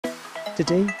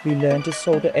Today we learn to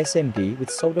solder SMD with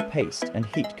solder paste and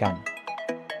heat gun.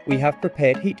 We have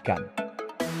prepared heat gun,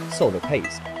 solder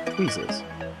paste, tweezers,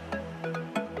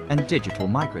 and digital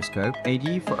microscope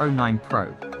AD409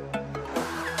 Pro.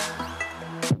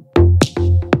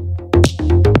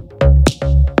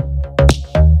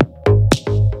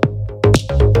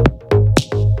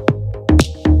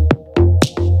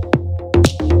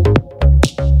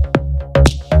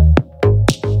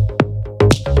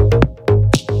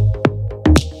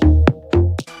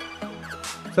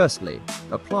 Firstly,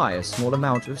 apply a small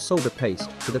amount of solder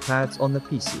paste to the pads on the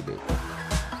PCB.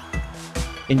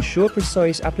 Ensure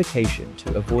precise application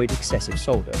to avoid excessive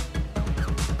solder.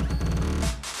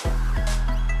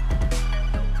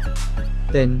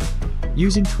 Then,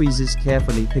 using tweezers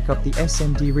carefully pick up the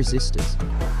SMD resistors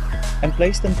and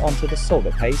place them onto the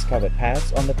solder paste covered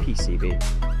pads on the PCB.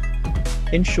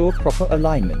 Ensure proper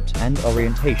alignment and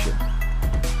orientation.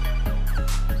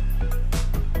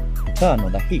 Turn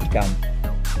on the heat gun.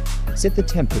 Set the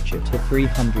temperature to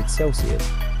 300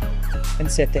 Celsius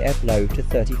and set the F low to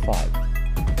 35.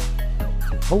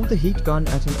 Hold the heat gun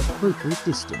at an appropriate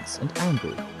distance and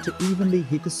angle to evenly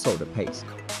heat the solder paste.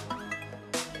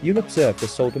 You'll observe the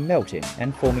solder melting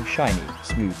and forming shiny,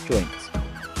 smooth joints.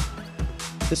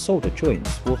 The solder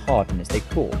joints will harden as they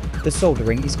cool. The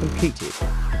soldering is completed.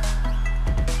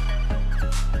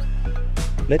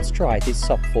 Let's try this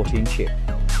sub 14 chip.